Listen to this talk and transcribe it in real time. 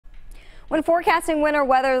When forecasting winter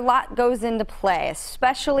weather, a lot goes into play,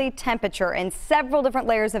 especially temperature and several different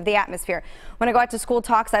layers of the atmosphere. When I go out to school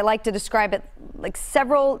talks, I like to describe it like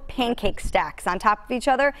several pancake stacks on top of each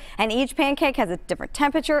other, and each pancake has a different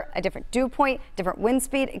temperature, a different dew point, different wind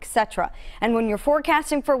speed, etc. And when you're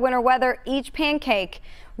forecasting for winter weather, each pancake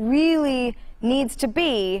really needs to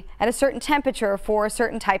be at a certain temperature for a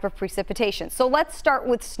certain type of precipitation. So let's start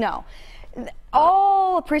with snow.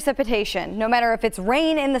 All precipitation, no matter if it's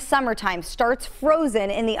rain in the summertime, starts frozen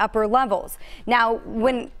in the upper levels. Now,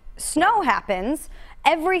 when snow happens,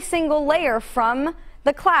 every single layer from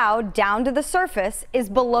the cloud down to the surface is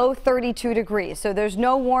below 32 degrees. So there's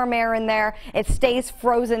no warm air in there. It stays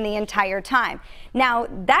frozen the entire time. Now,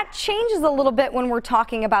 that changes a little bit when we're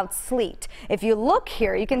talking about sleet. If you look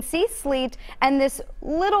here, you can see sleet and this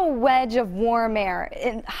little wedge of warm air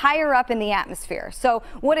higher up in the atmosphere. So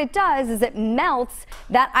what it does is it melts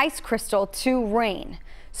that ice crystal to rain.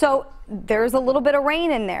 So there's a little bit of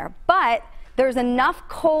rain in there, but there's enough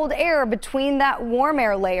cold air between that warm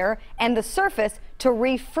air layer and the surface to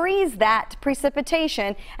refreeze that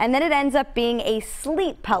precipitation, and then it ends up being a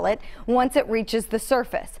sleet pellet once it reaches the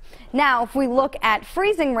surface. Now, if we look at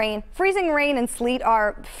freezing rain and sleet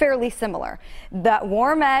are fairly similar. That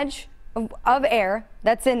warm edge of air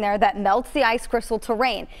that's in there that melts the ice crystal to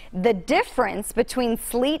rain. The difference between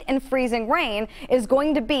sleet and freezing rain is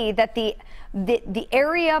going to be that the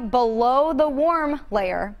area below the warm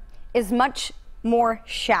layer is much more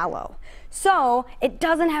shallow. So it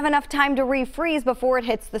doesn't have enough time to refreeze before it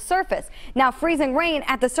hits the surface. Now, freezing rain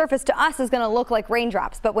at the surface to us is going to look like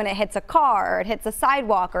raindrops, but when it hits a car, or it hits a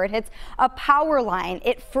sidewalk, or it hits a power line,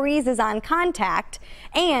 it freezes on contact,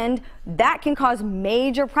 and that can cause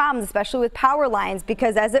major problems, especially with power lines,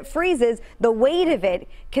 because as it freezes, the weight of it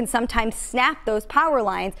can sometimes snap those power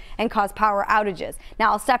lines and cause power outages.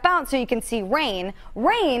 Now, I'll step out so you can see rain.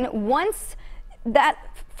 Rain, once that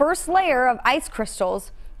first layer of ice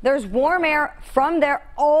crystals, there's warm air from there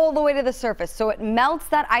all the way to the surface. So it melts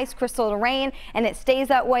that ice crystal to rain, and it stays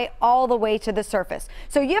that way all the way to the surface.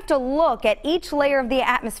 So you have to look at each layer of the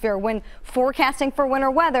atmosphere when forecasting for winter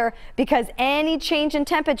weather, because any change in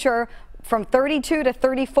temperature from 32 to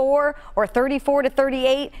 34 or 34 to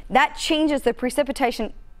 38, that changes the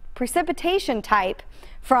precipitation type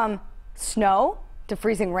from snow to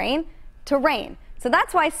freezing rain to rain. So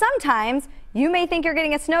that's why sometimes you may think you're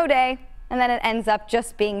getting a snow day, and then it ends up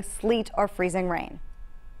just being sleet or freezing rain.